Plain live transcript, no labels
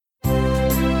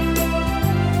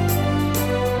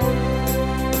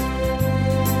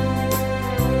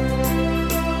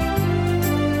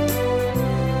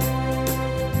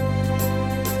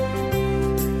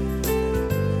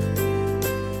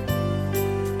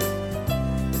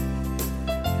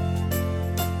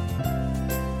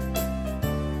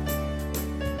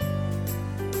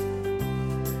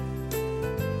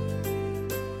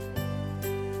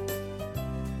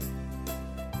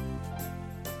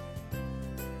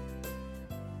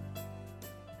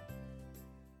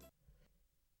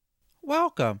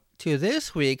Welcome to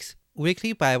this week's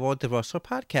weekly Bible devotional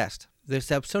podcast. This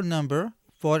is episode number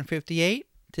 458.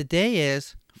 Today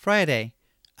is Friday,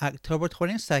 October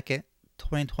 22nd,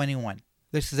 2021.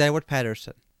 This is Edward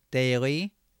Patterson.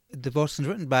 Daily devotions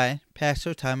written by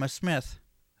Pastor Thomas Smith.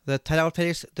 The title of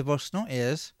today's devotional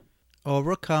is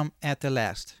Overcome at the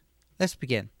Last. Let's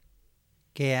begin.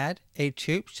 Gad, a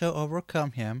troop shall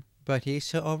overcome him, but he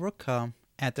shall overcome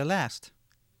at the last.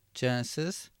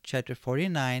 Genesis chapter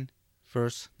 49,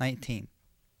 verse 19.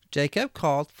 Jacob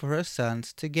called for his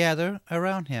sons to gather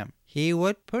around him. He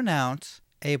would pronounce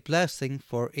a blessing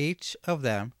for each of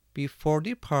them before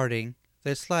departing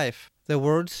this life. The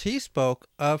words he spoke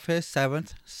of his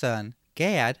seventh son,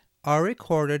 Gad, are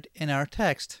recorded in our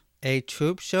text. A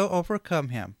troop shall overcome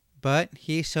him, but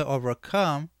he shall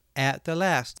overcome at the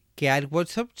last. Gad would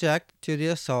subject to the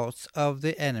assaults of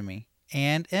the enemy,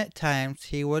 and at times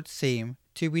he would seem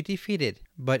to be defeated,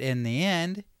 but in the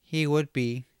end he would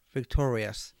be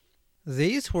victorious.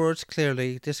 These words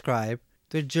clearly describe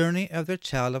the journey of the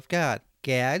child of God.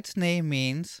 Gad's name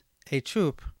means a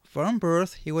troop. From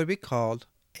birth he would be called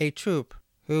a troop,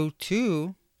 who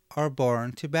too are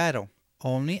born to battle.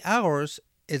 Only ours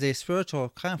is a spiritual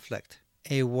conflict.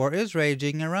 A war is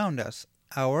raging around us.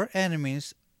 Our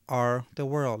enemies are the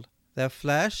world, the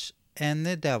flesh, and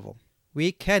the devil.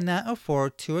 We cannot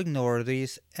afford to ignore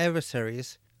these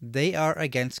adversaries. They are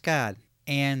against God,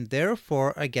 and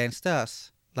therefore against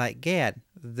us. Like Gad,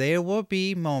 there will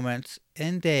be moments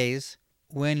and days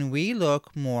when we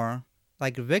look more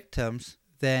like victims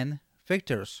than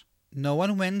victors. No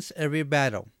one wins every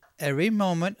battle, every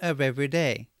moment of every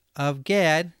day. Of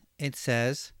Gad, it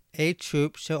says, a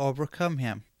troop shall overcome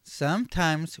him.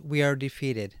 Sometimes we are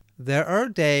defeated. There are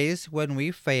days when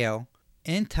we fail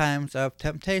in times of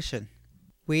temptation.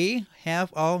 We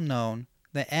have all known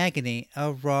the agony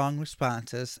of wrong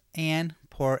responses and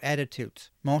poor attitudes.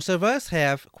 Most of us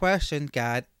have questioned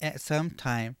God at some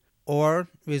time or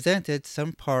resented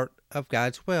some part of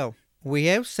God's will. We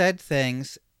have said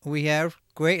things we have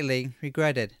greatly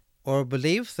regretted or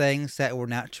believed things that were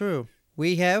not true.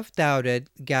 We have doubted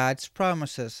God's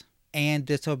promises and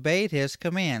disobeyed His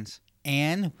commands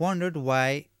and wondered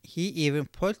why He even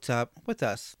puts up with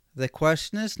us. The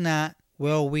question is not,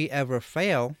 will we ever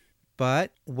fail?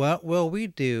 But what will we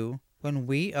do when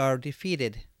we are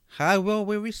defeated? How will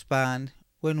we respond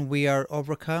when we are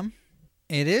overcome?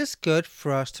 It is good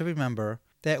for us to remember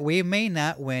that we may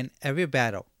not win every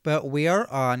battle, but we are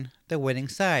on the winning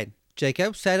side.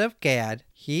 Jacob said of Gad,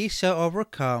 he shall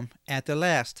overcome at the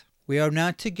last. We are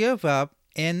not to give up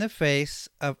in the face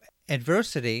of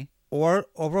adversity or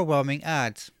overwhelming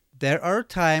odds. There are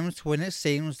times when it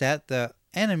seems that the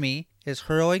enemy is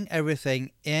hurling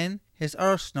everything in his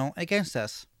arsenal against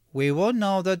us. We will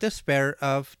know the despair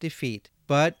of defeat,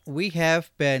 but we have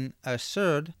been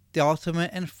assured the ultimate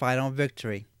and final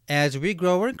victory. As we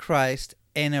grow in Christ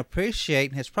and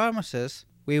appreciate His promises,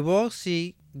 we will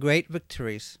see great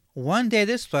victories. One day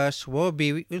this flesh will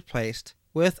be replaced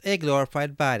with a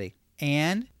glorified body,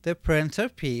 and the Prince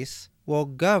of Peace will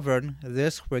govern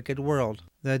this wicked world.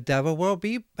 The devil will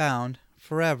be bound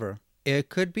forever. It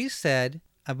could be said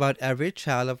about every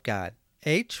child of God.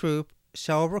 A troop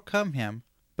shall overcome him,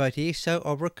 but he shall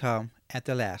overcome at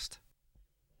the last.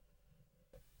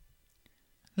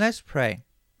 Let's pray.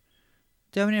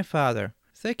 Dear Heavenly Father,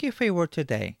 thank you for your word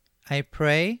today. I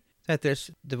pray that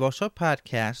this devotional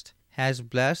podcast has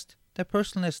blessed the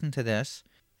person listening to this,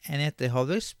 and that the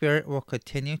Holy Spirit will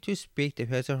continue to speak to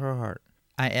his or her heart.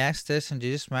 I ask this in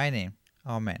Jesus' mighty name.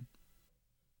 Amen.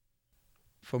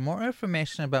 For more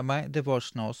information about my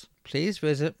devotionals, please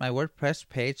visit my WordPress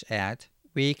page at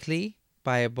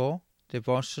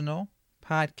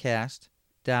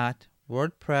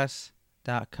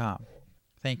weeklybibledevotionalpodcast.wordpress.com.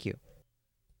 Thank you.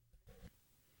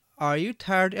 Are you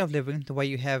tired of living the way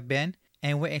you have been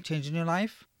and want a change in your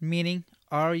life? Meaning,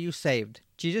 are you saved?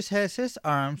 Jesus has His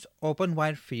arms open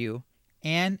wide for you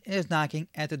and is knocking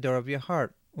at the door of your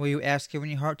heart. Will you ask Him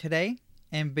in your heart today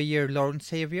and be your Lord and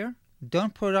Savior?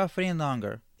 Don't put it off any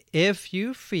longer. If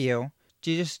you feel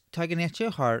Jesus tugging at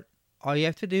your heart, all you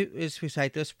have to do is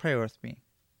recite this prayer with me.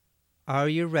 Are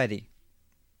you ready?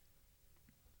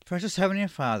 Precious Heavenly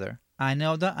Father, I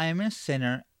know that I am a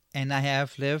sinner and I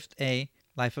have lived a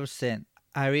life of sin.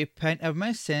 I repent of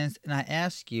my sins and I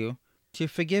ask you to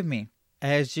forgive me.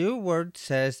 As your word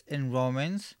says in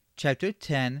Romans chapter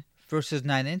 10, verses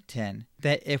 9 and 10,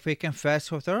 that if we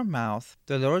confess with our mouth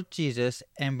the Lord Jesus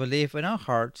and believe in our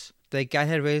hearts that God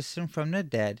had raised him from the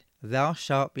dead, thou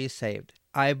shalt be saved.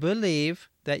 I believe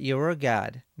that you are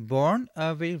God, born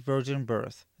of a virgin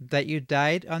birth, that you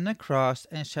died on the cross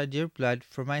and shed your blood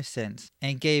for my sins,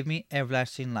 and gave me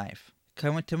everlasting life.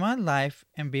 come into my life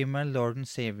and be my Lord and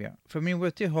Savior. Fill me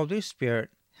with your Holy Spirit.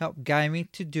 Help guide me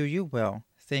to do your will.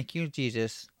 Thank you,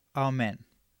 Jesus. Amen.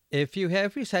 If you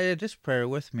have recited this prayer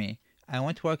with me, I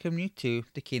want to welcome you to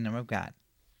the Kingdom of God.